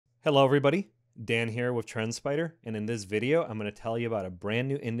Hello everybody, Dan here with TrendSpider, and in this video I'm going to tell you about a brand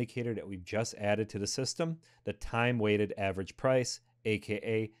new indicator that we've just added to the system, the time weighted average price,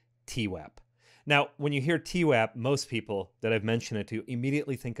 aka TWAP. Now, when you hear TWAP, most people that I've mentioned it to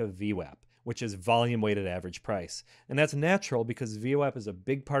immediately think of VWAP, which is volume weighted average price. And that's natural because VWAP is a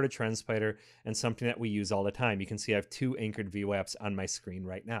big part of TrendSpider and something that we use all the time. You can see I have two anchored VWAPs on my screen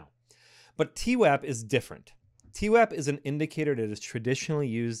right now. But TWAP is different. TWAP is an indicator that is traditionally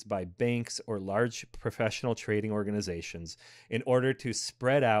used by banks or large professional trading organizations in order to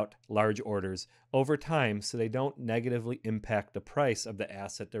spread out large orders over time so they don't negatively impact the price of the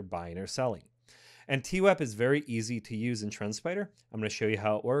asset they're buying or selling. And TWAP is very easy to use in TrendSpider. I'm going to show you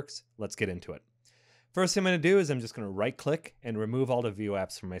how it works. Let's get into it. First thing I'm going to do is I'm just going to right click and remove all the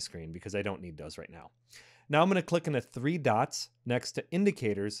VWAPs from my screen because I don't need those right now. Now I'm going to click on the three dots next to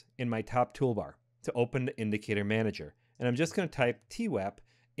indicators in my top toolbar to open the indicator manager. And I'm just going to type TWAP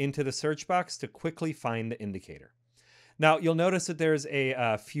into the search box to quickly find the indicator. Now you'll notice that there's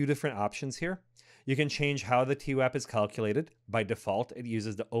a few different options here. You can change how the TWAP is calculated. By default, it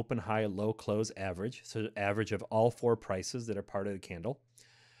uses the open, high, low, close average. So the average of all four prices that are part of the candle.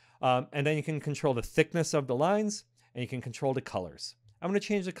 And then you can control the thickness of the lines and you can control the colors. I'm going to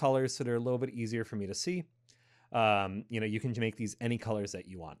change the colors so they're a little bit easier for me to see. You can make these any colors that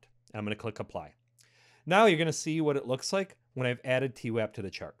you want. I'm going to click apply. Now you're going to see what it looks like when I've added TWAP to the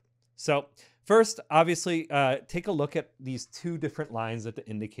chart. So first, obviously, take a look at these two different lines that the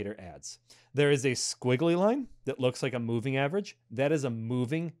indicator adds. There is a squiggly line that looks like a moving average. That is a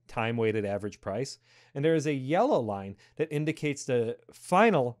moving time-weighted average price. And there is a yellow line that indicates the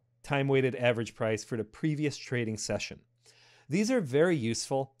final time-weighted average price for the previous trading session. These are very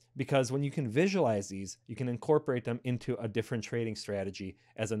useful because when you can visualize these, you can incorporate them into a different trading strategy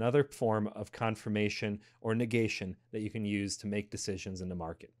as another form of confirmation or negation that you can use to make decisions in the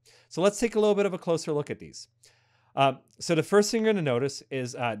market. So let's take a little bit of a closer look at these. So the first thing you're going to notice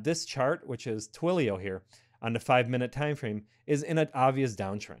is this chart, which is Twilio here on the 5-minute time frame, is in an obvious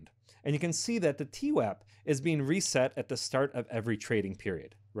downtrend. And you can see that the TWAP is being reset at the start of every trading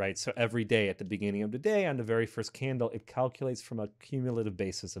period, right? So every day at the beginning of the day on the very first candle, it calculates from a cumulative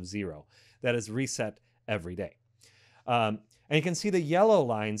basis of 0. That is reset every day. And you can see the yellow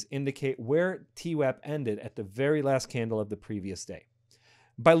lines indicate where TWAP ended at the very last candle of the previous day.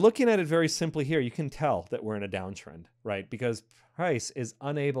 By looking at it very simply here, you can tell that we're in a downtrend, right? Because price is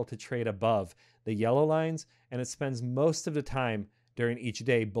unable to trade above the yellow lines and it spends most of the time during each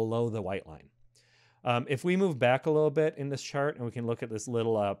day below the white line. If we move back a little bit in this chart and we can look at this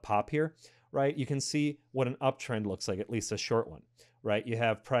little pop here, right? You can see what an uptrend looks like, at least a short one, right? You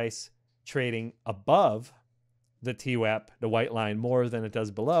have price trading above the TWAP, the white line, more than it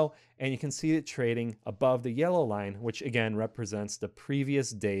does below. And you can see it trading above the yellow line, which again represents the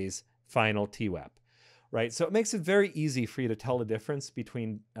previous day's final TWAP, right? So it makes it very easy for you to tell the difference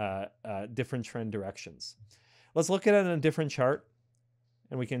between different trend directions. Let's look at it in a different chart.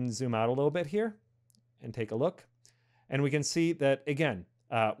 And we can zoom out a little bit here and take a look. And we can see that, again,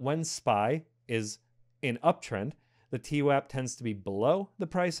 when SPY is in uptrend, the TWAP tends to be below the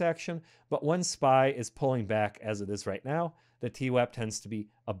price action. But when SPY is pulling back, as it is right now, the TWAP tends to be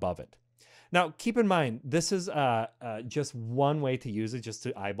above it. Now, keep in mind, this is just one way to use it, just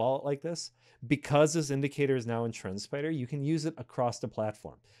to eyeball it like this. Because this indicator is now in TrendSpider, you can use it across the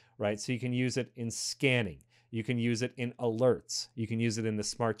platform, right? So you can use it in scanning. You can use it in alerts. You can use it in the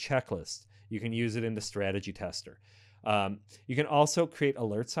smart checklist. You can use it in the strategy tester. You can also create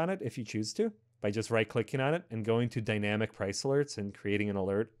alerts on it if you choose to by just right-clicking on it and going to dynamic price alerts and creating an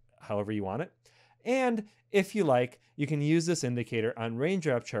alert however you want it. And if you like, you can use this indicator on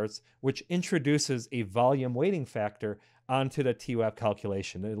raindrop charts, which introduces a volume weighting factor onto the TWAP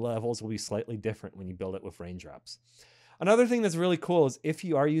calculation. The levels will be slightly different when you build it with raindrops. Another thing that's really cool is if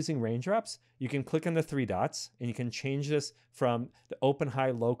you are using raindrops, you can click on the three dots and you can change this from the open, high,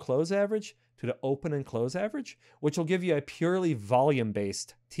 low, close average to the open and close average, which will give you a purely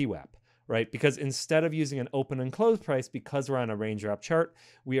volume-based TWAP, right? Because instead of using an open and close price, because we're on a raindrop chart,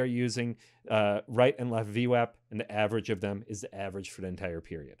 we are using right and left VWAP, and the average of them is the average for the entire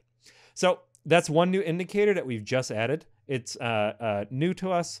period. So that's one new indicator that we've just added. It's new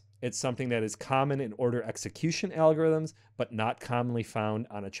to us. It's something that is common in order execution algorithms, but not commonly found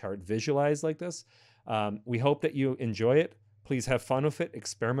on a chart visualized like this. We hope that you enjoy it. Please have fun with it.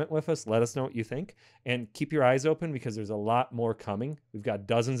 Experiment with us. Let us know what you think. And keep your eyes open because there's a lot more coming. We've got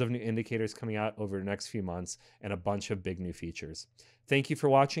dozens of new indicators coming out over the next few months and a bunch of big new features. Thank you for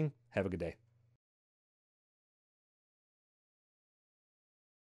watching. Have a good day.